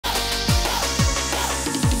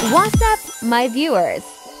What's up, my viewers?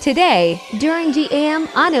 Today, during GAM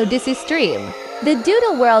on Odyssey stream, the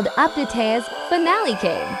Doodle World Update's finale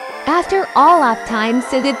came. After all of time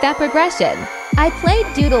since the progression, I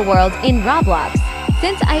played Doodle World in Roblox,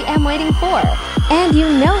 since I am waiting for, and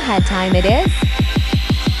you know how time it is.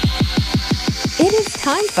 It is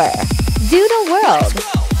time for Doodle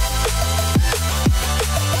World.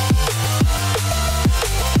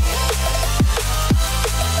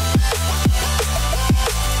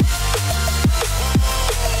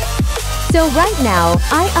 So right now,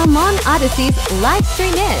 I am on Odyssey's live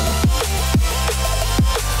stream in.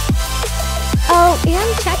 Oh,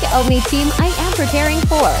 and check out my team I am preparing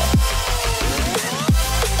for.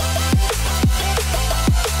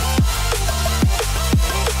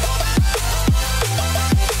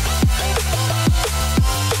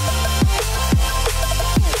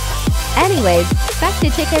 Anyways, back to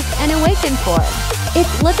tickets and awakened form.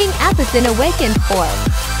 It's looking Alphys in awakened form.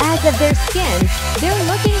 As of their skins, they're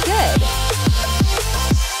looking good.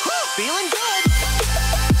 Feeling good.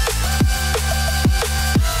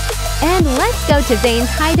 And let's go to Zane's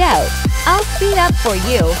hideout. I'll speed up for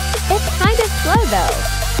you. It's kind of slow though.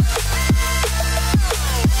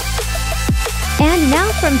 And now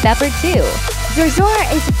from Pepper 2. Zerzura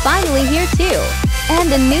is finally here too. And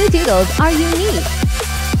the new doodles are unique.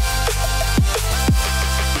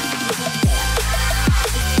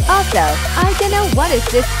 Also, I don't know what is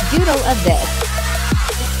this doodle of this.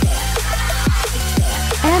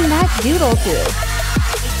 And that doodle too.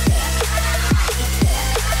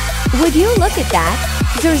 Would you look at that?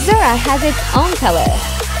 Zerzura has its own color.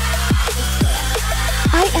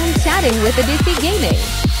 I am chatting with Odyssey Gaming.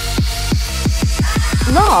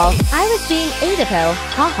 Lol, I was being JToH,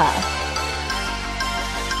 haha.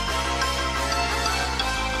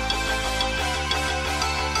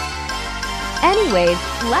 Anyways,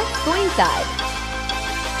 let's go inside.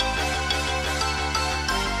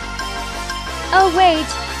 Oh wait,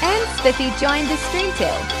 and Spiffy joined the stream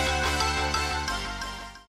too.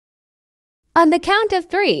 On the count of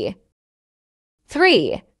 3.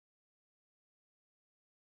 3,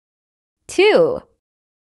 2,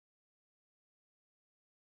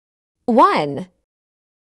 1.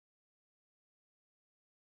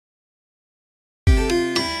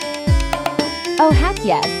 Oh heck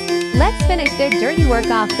yes. Let's finish their dirty work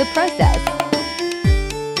off the process.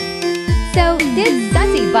 So, did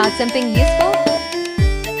Sussy bought something useful?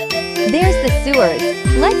 There's the sewers.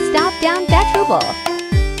 Let's stop down that trouble.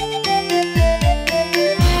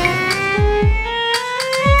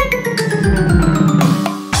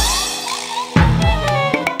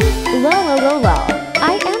 Lol.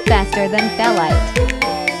 I am faster than Fellite.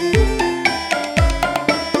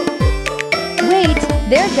 Wait,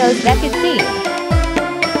 there goes that cutscene.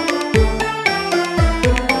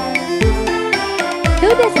 Who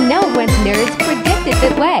does know when nerds predict it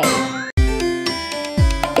that way?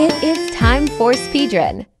 It is time for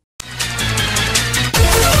speedrun.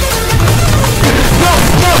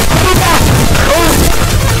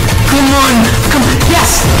 Come on.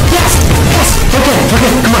 Yes. Okay,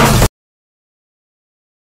 come on.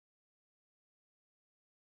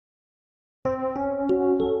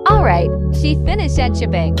 Alright, she finished at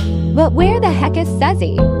shipping. But where the heck is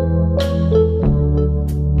Sussy?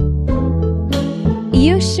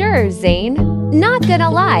 You sure, Zane? Not gonna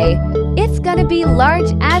lie, it's gonna be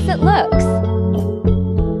large as it looks.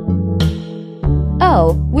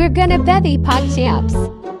 Oh, we're gonna bevy pot champs.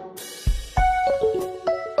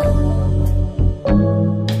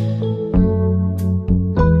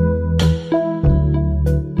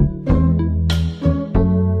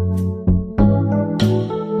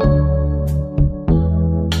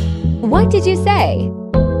 What did you say?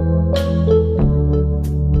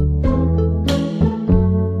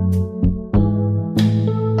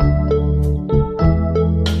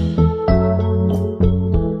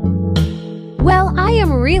 Well, I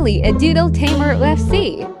am really a doodle tamer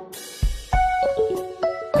FC.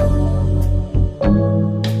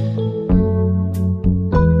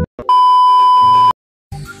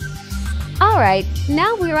 Alright,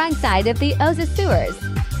 now we're inside of the Oasis sewers.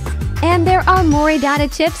 And there are more data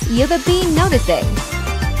chips you'll be noticing.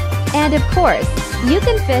 And of course, you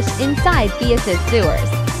can fish inside the Oasis sewers.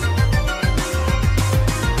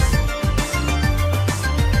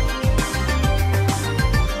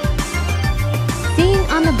 Seeing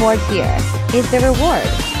on the board here is the reward.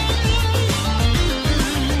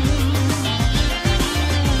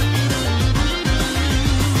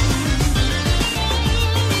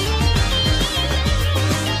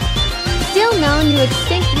 Still known to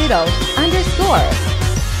Extinct Doodle _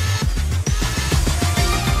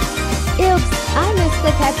 Oops, I missed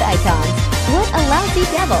the text icons. What a lousy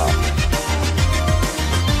devil.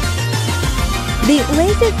 The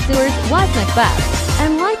Oasis sewers was much buff,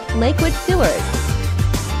 unlike liquid sewers.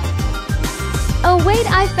 Oh wait,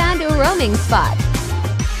 I found a roaming spot.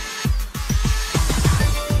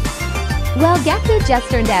 Well, Gecko just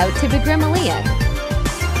turned out to be Grimalian.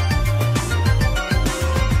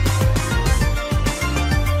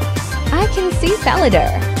 I can see Felidor.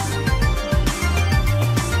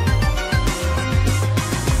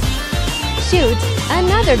 Shoot,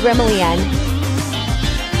 another Grimalian.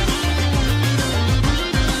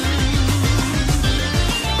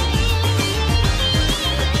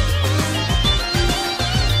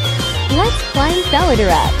 Let's climb Felidor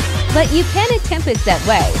up. But you can't attempt it that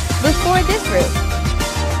way, before this route.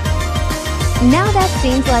 Now that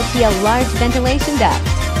seems like a large ventilation duct.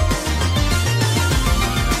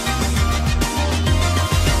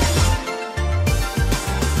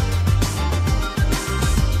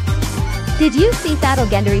 Did you see that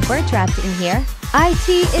legendary bird trapped in here? IT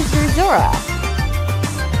is Zerzura.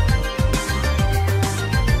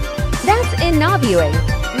 That's enough viewing.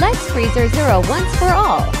 Let's free Zerzura once for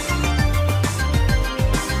all.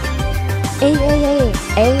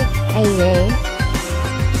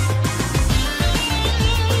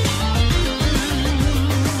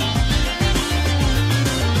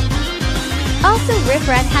 Also,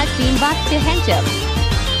 Riffrat has been buffed to Henchum.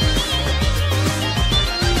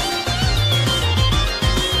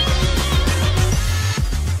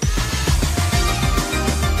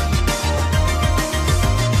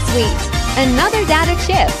 Sweet, another data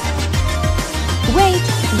chip. Wait,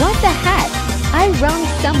 what the heck? I roamed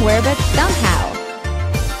somewhere but somehow.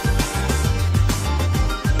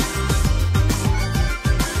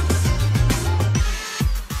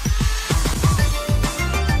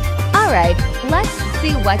 Alright, let's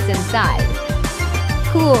see what's inside.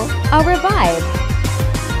 Cool, I'll revive.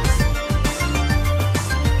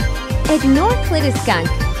 Ignore Clitty Skunk,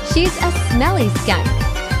 she's a smelly skunk.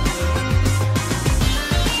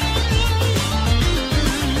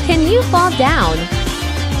 Can you fall down?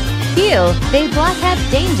 Phew, they block out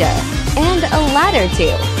danger, and a ladder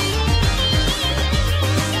too.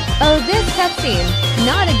 Oh, this cutscene,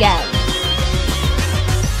 not again.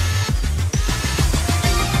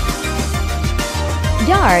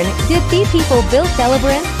 Darn, did these people build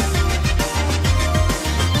Celebrant?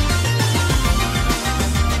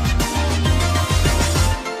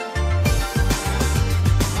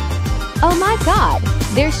 Oh my god,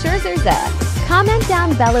 there's sure Zerzura. Comment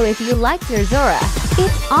down below if you like Zerzura.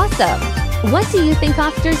 It's awesome! What do you think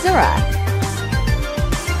of Zerzura?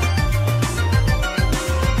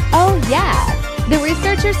 Oh yeah! The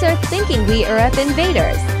researchers are thinking we are Earth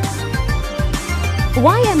invaders.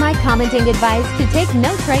 Why am I commenting advice to take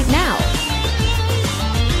notes right now?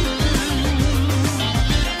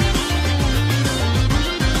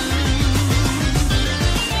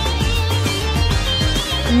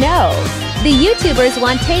 No! The YouTubers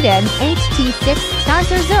want Tatum HT6 star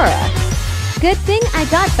Zerzura. Good thing I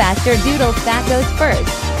got faster Doodle that goes first.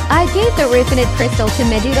 I gave the Infinite Crystal to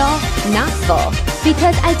Medoodle, Knoxville,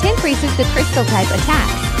 because it increases the crystal type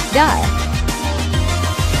attacks. Duh.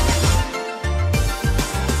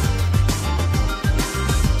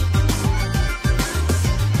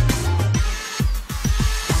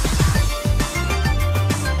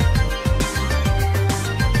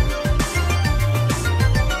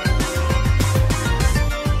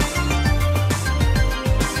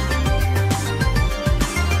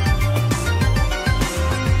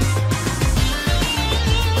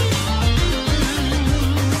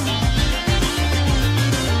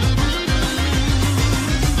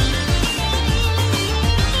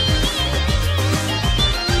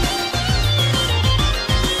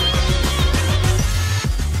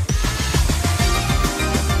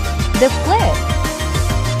 The flip.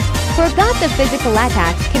 Forgot the physical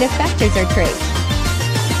attacks can affect your trait.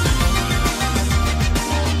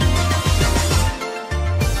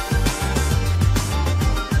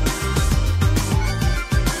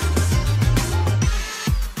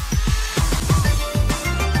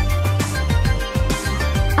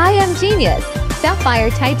 I am genius. Sapphire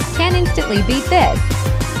types can instantly beat this.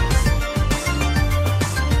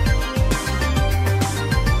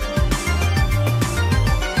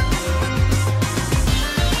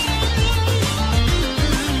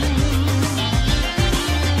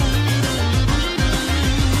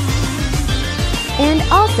 And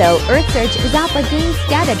also, Earth Search is up against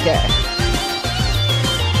Gadagder.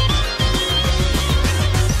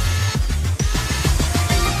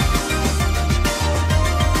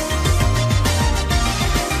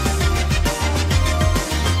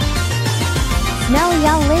 Smell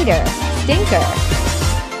y'all later, stinker.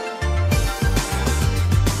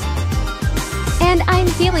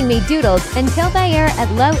 healing me Doodles until they are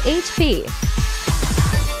at low HP.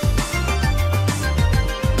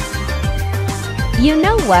 You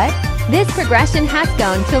know what? This progression has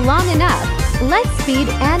gone too long enough. Let's speed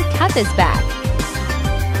and cut this back.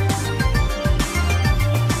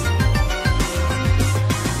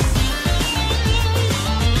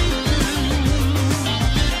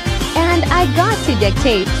 And I got to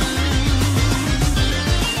dictate.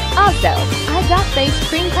 Also, I got face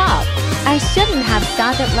cream top. I shouldn't have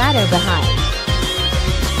saw that ladder behind.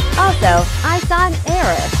 Also, I saw an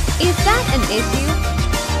error. Is that an issue?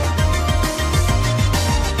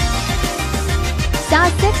 Saw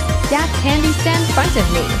 6 stacked candy stand in front of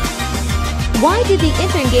me. Why did the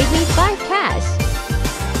intern give me 5 cash?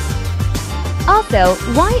 Also,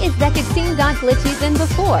 why is that cutscene got glitchy than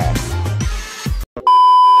before?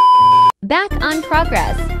 Back on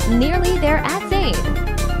progress. Nearly there at Zane.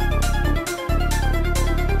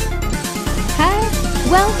 Huh?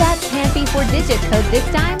 Well, that can't be 4-digit code this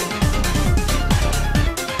time.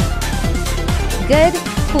 Good.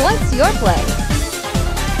 What's your play?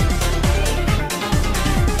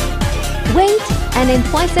 Wait, an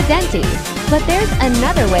implies identity. But there's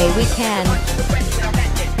another way we can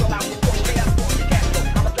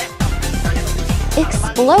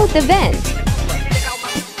explode the vent.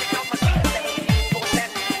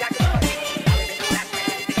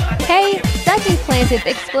 Hey, such implanted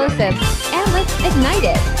explosives, and let's ignite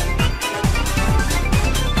it.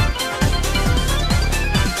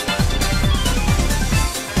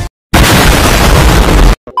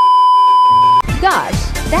 Gosh,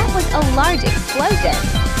 that was a large explosion.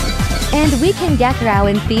 And we can get Rao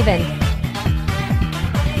in Thievin.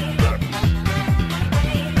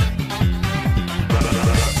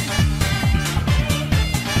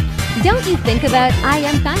 Don't you think about I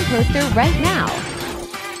am fan poster right now.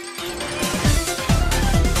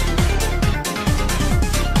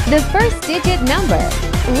 The first digit number.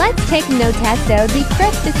 Let's take no test though,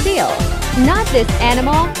 decrypt the seal. Not this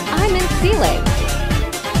animal, I'm in sealing.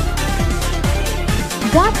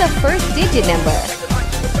 Got the first digit number.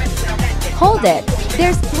 Hold it,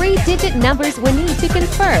 there's 3-digit numbers we need to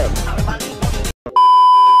confirm.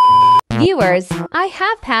 Viewers, I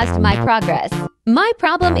have passed my progress. My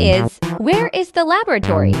problem is, where is the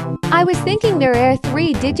laboratory? I was thinking there are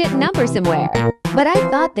 3-digit numbers somewhere, but I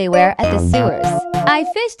thought they were at the sewers. I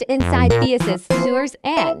fished inside Theus's sewers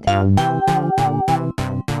and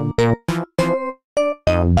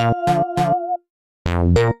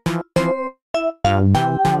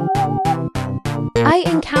I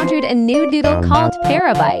encountered a new doodle called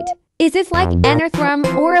Parabyte. Is this like an earthworm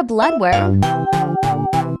or a bloodworm?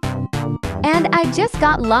 And I just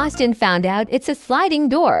got lost and found out it's a sliding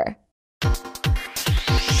door.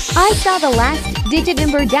 I saw the last digit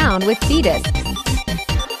number down with fetus.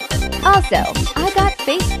 Also, I got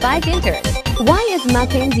face 5 interns. Why is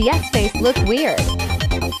Mackenzie's face look weird?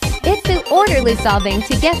 It's the orderly solving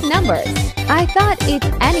to guess numbers. I thought it's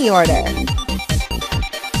any order.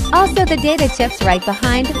 Also, the data chip's right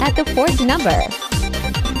behind at the 4th number.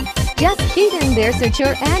 Just keyed in their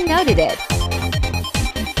searcher and noted it.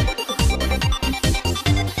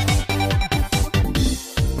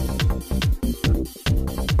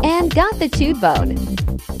 And got the chewed bone.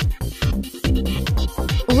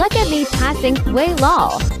 Look at me passing way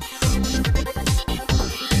lol.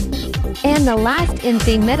 And the last in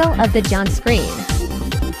the middle of the John screen.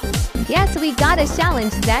 Yes, we got a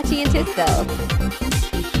challenge Zachi and Tisco.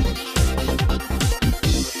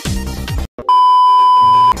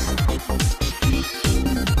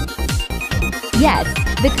 Yes,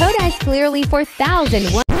 the code is clearly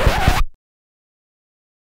 4001.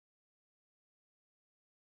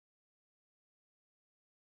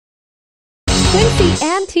 Quincy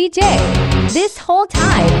and TJ, this whole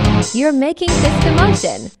time, you're making this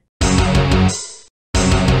commotion.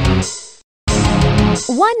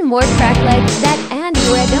 One more crack leg that and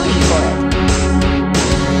you are donating for it.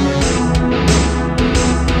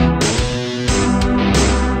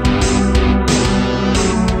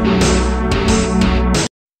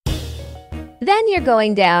 Then you're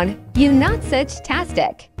going down, you not such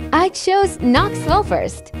tastic. I chose Knoxville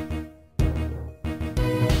first.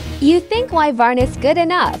 You think Wyvarn's good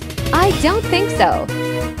enough? I don't think so.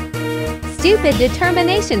 Stupid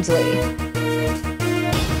determinationsly.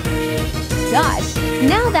 Gosh,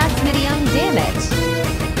 now that's medium damage.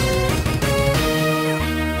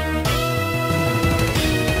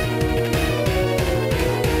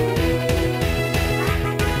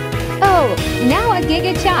 Oh, now a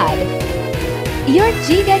Giga Chad. You're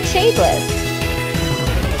Giga Chadeless.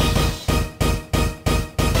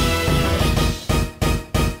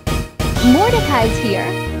 Mordecai's here.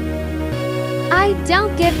 I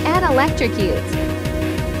don't give an electrocute.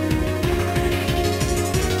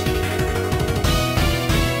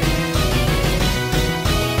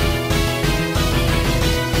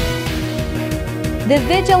 The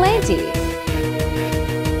Vigilante.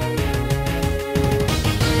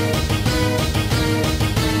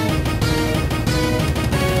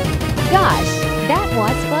 Gosh, that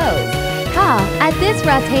was close. Ha, at this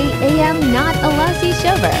rate I am not a lousy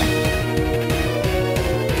shover.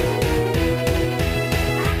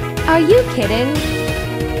 Are you kidding?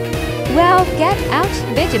 Well, get out,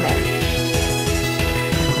 Vigilant.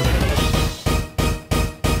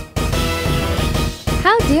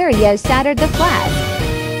 How dare you shatter the flask?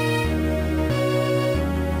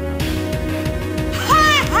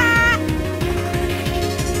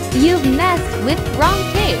 You've messed with wrong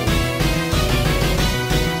king.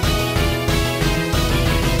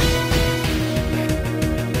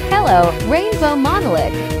 Hello, Rainbow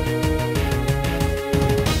Monolith.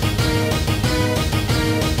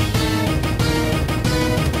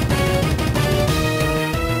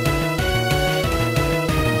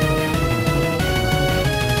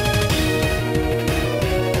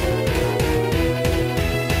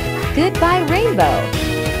 Goodbye, Rainbow.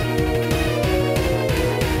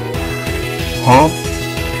 Huh?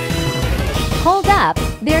 Hold up,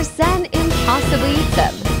 there's an impossible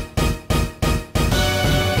item.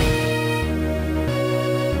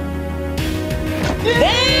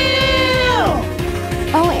 Damn!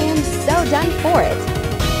 Oh, I am so done for it.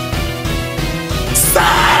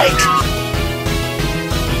 Psych!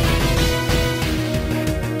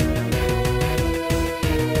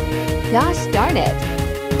 Gosh darn it.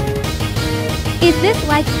 Is this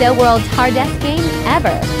like the world's hardest game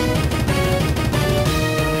ever?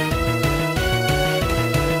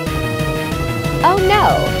 Oh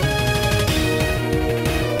no!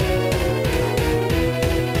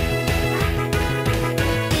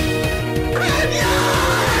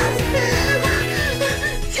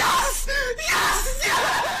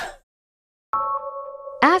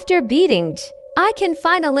 After beating, I can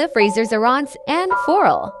finally free Zerzura and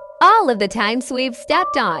Forel. All of the times we've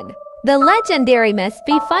stepped on. The legendary must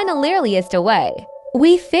be finally away.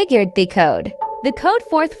 We figured the code. The code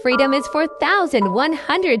for freedom is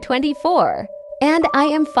 4124. And I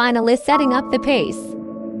am finally setting up the pace.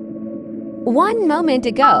 1 moment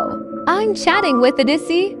ago, I'm chatting with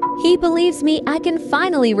Odyssey. He believes me I can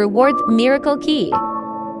finally reward Miracle Key.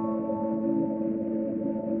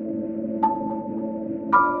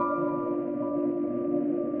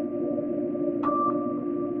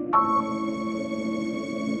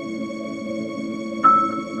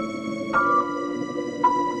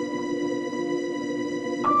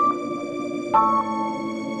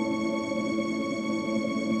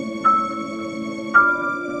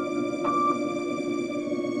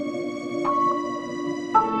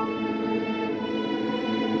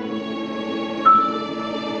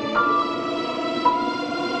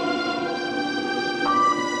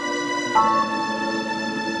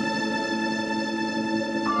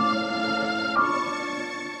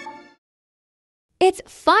 It's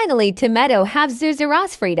finally Tomato have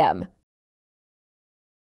Zerzura's freedom.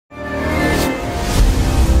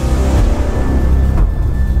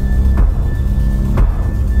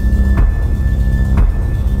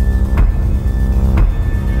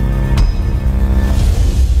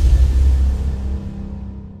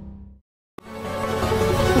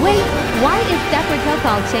 Wait, why is Depreco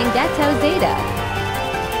called JToH Zeta?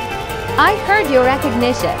 I heard your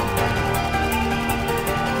recognition.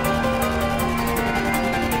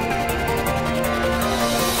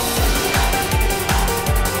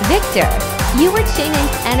 Victor, you were changing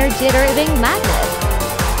energy-driving madness.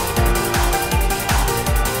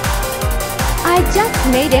 I just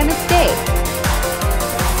made a mistake.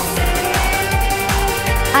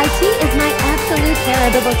 IT is my absolute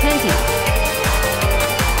terrible tenty.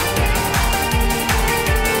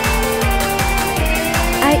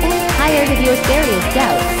 I am tired of your serious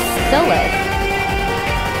doubts, Solus.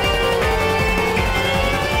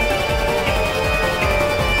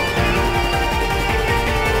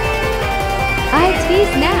 I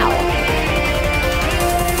tease now.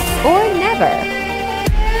 Or never.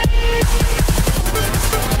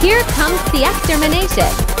 Here comes the extermination.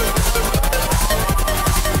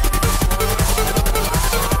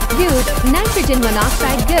 Dude, nitrogen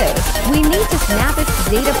monoxide good. We need to snap its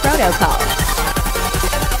Zeta protocol.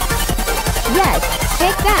 Yes,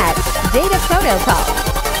 take that, Zeta protocol.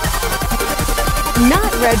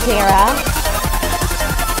 Not Rotera.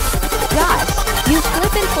 Gosh, you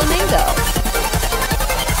flippin' flamingo.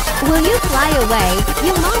 Will you fly away,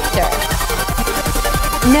 you monster?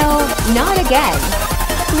 No, not again.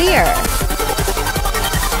 Clear.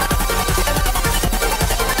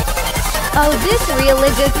 Oh, this really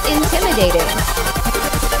is intimidating.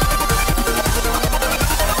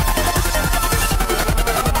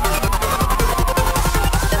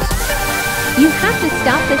 You have to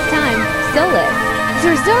stop this time, Solus.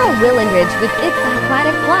 Zerzura will enrich with its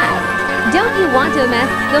aquatic blast. Don't you want to mess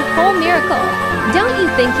the whole miracle? Don't you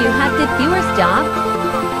think you have the fewest job?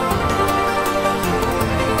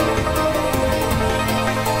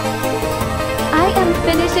 I am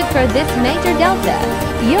finished for this major delta.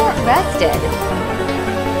 You're rested.